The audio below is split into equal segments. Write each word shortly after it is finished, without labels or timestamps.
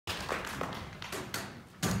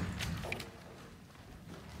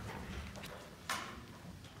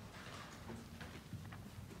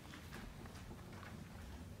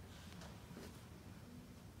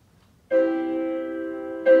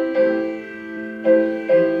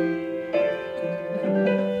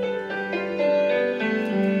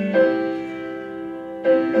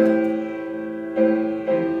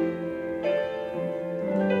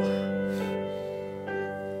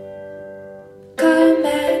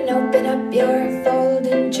open up your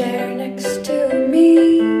folding chair next to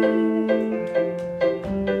me.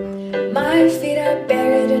 My feet are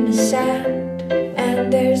buried in the sand,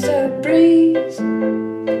 and there's a breeze.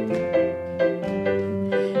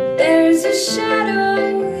 There's a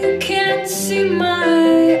shadow, you can't see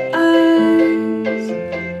my eyes,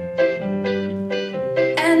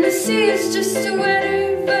 and the sea is just a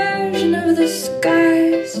wetter version of the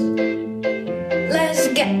skies. Let's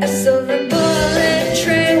get a silver bullet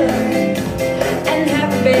trailer and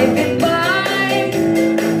have a baby boy.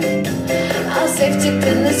 I'll safety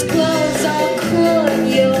pin his clothes all cool, and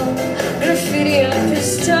you'll graffiti up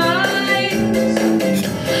his ties.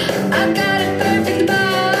 I got a perfect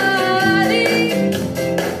body,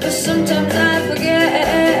 but sometimes I forget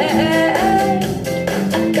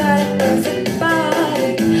I got a perfect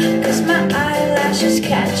body, 'cause my eyelashes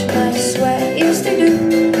catch my sweat. Yes, they do,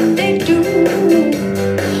 they do.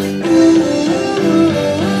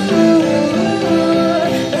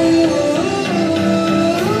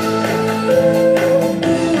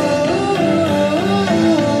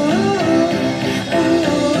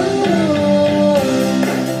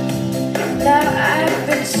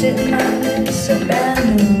 Sitting on this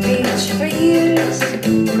abandoned beach for years,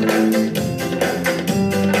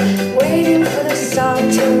 waiting for the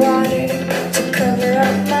salty water to cover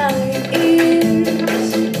up my ears.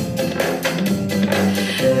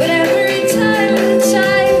 But every time the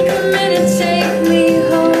tide come in and take me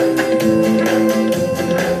home,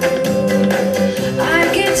 I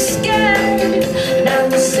get scared. Now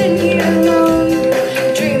I'm sitting here alone,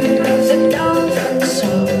 dreaming of the dolphin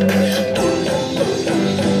song.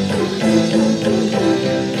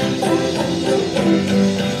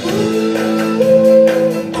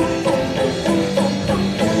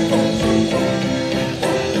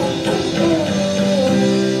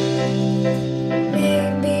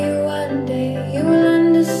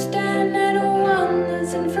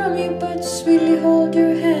 Hold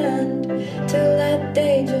your hand till that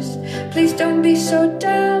day. Just please don't be so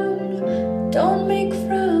down, don't make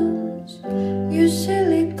frowns, you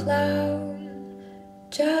silly clown.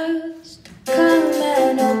 Just come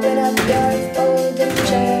and open up your